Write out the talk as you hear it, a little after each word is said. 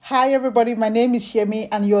Hi, everybody. My name is Shemi,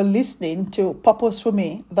 and you're listening to Purpose for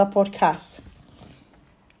Me, the podcast.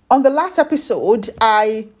 On the last episode,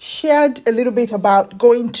 I shared a little bit about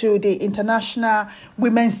going to the International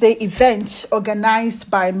Women's Day event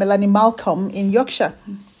organized by Melanie Malcolm in Yorkshire.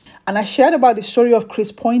 And I shared about the story of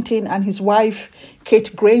Chris Poynting and his wife,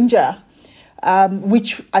 Kate Granger,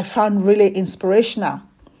 which I found really inspirational.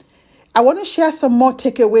 I want to share some more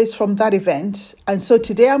takeaways from that event. And so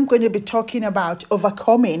today I'm going to be talking about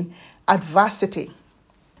overcoming adversity.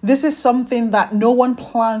 This is something that no one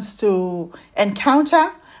plans to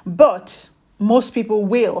encounter, but most people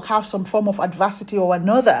will have some form of adversity or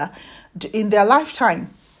another in their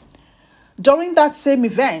lifetime. During that same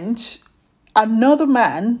event, another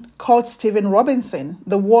man called Stephen Robinson,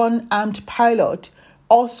 the one-armed pilot,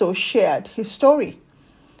 also shared his story.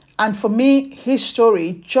 And for me, his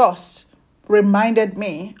story just reminded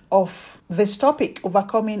me of this topic,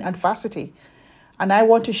 overcoming adversity. And I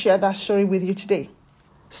want to share that story with you today.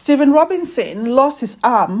 Stephen Robinson lost his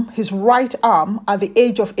right arm, at the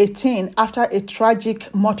age of 18 after a tragic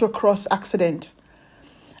motocross accident.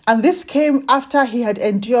 And this came after he had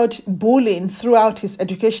endured bullying throughout his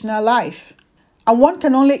educational life. And one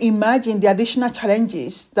can only imagine the additional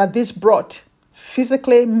challenges that this brought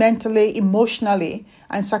physically, mentally, emotionally,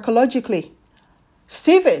 and psychologically.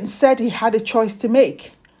 Stephen said he had a choice to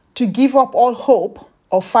make, to give up all hope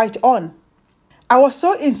or fight on. I was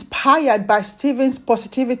so inspired by Stephen's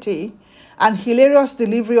positivity and hilarious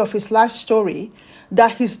delivery of his life story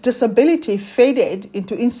that his disability faded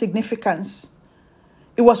into insignificance.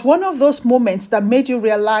 It was one of those moments that made you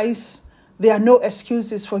realize there are no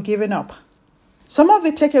excuses for giving up. Some of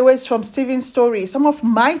the takeaways from Stephen's story, some of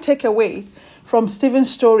my takeaway from Stephen's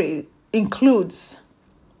story includes: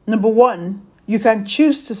 number one, you can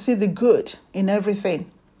choose to see the good in everything.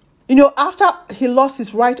 After he lost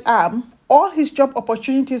his right arm, all his job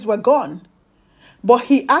opportunities were gone. But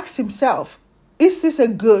he asked himself, is this a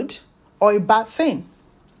good or a bad thing?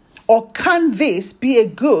 Or can this be a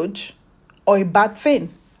good or a bad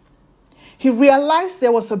thing? He realized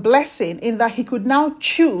there was a blessing in that he could now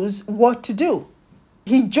choose what to do.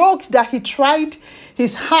 He joked that he tried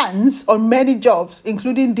his hands on many jobs,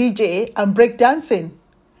 including DJ and breakdancing.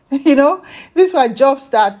 These were jobs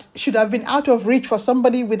that should have been out of reach for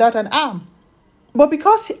somebody without an arm. But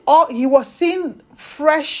because he was seeing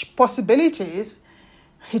fresh possibilities,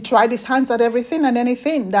 he tried his hands at everything and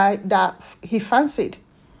anything that he fancied.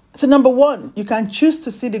 So number one, you can choose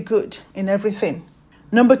to see the good in everything.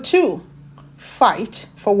 Number two, fight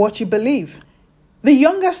for what you believe. The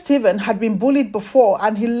younger Stephen had been bullied before,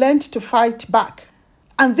 and he learned to fight back.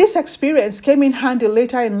 And this experience came in handy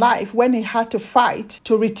later in life when he had to fight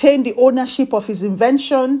to retain the ownership of his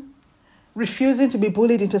invention, refusing to be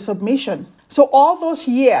bullied into submission. So all those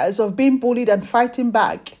years of being bullied and fighting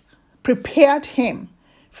back prepared him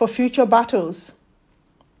for future battles.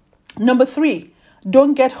 Number three,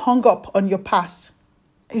 don't get hung up on your past.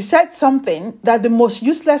 He said something that the most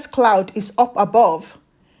useless cloud is up above,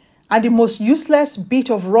 and the most useless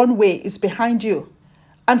bit of runway is behind you.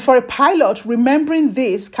 And for a pilot, remembering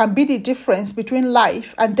this can be the difference between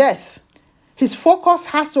life and death. His focus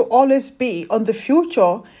has to always be on the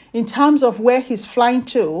future in terms of where he's flying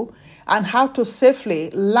to and how to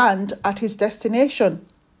safely land at his destination.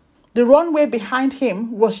 The runway behind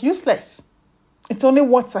him was useless. It's only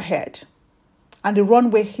what's ahead and the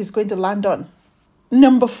runway he's going to land on.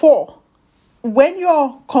 Number four, when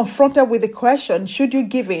you're confronted with the question, should you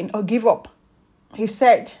give in or give up? He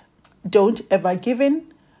said, don't ever give in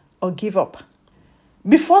or give up.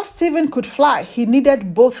 Before Stephen could fly, he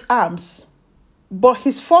needed both arms. But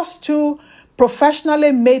his first two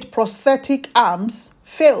professionally made prosthetic arms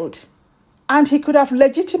failed. And he could have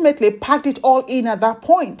legitimately packed it all in at that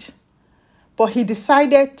point. But he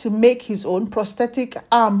decided to make his own prosthetic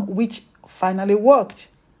arm, which finally worked.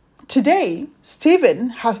 Today, Stephen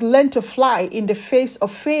has learned to fly in the face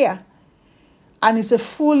of fear and is a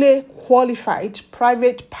fully qualified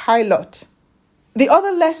private pilot. The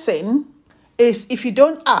other lesson is, if you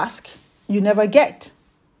don't ask, you never get.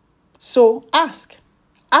 So ask.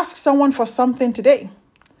 Ask someone for something today.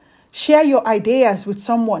 Share your ideas with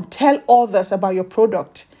someone. Tell others about your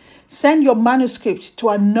product. Send your manuscript to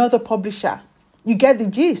another publisher. You get the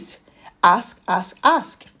gist. Ask, ask,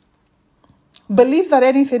 ask. Believe that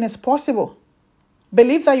anything is possible.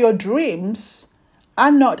 Believe that your dreams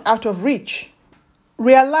are not out of reach.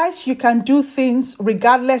 Realize you can do things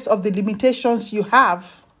regardless of the limitations you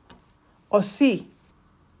have or see.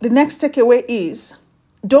 The next takeaway is,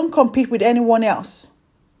 don't compete with anyone else.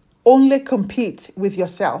 Only compete with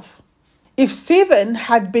yourself. If Stephen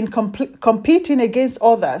had been competing against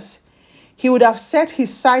others, he would have set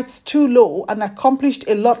his sights too low and accomplished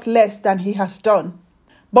a lot less than he has done.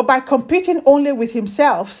 But by competing only with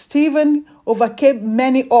himself, Stephen overcame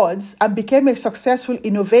many odds and became a successful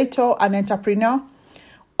innovator and entrepreneur,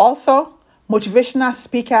 author, motivational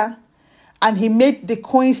speaker, and he made the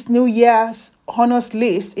Queen's New Year's Honors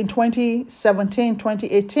List in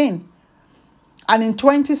 2017-2018. And in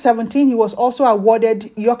 2017, he was also awarded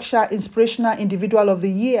Yorkshire Inspirational Individual of the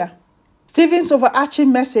Year. Stephen's overarching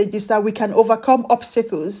message is that we can overcome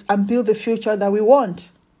obstacles and build the future that we want.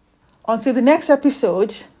 Until the next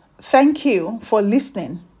episode, thank you for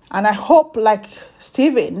listening. And I hope, like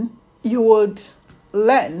Stephen, you would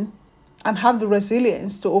learn and have the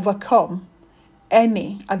resilience to overcome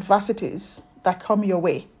any adversities that come your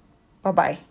way. Bye-bye.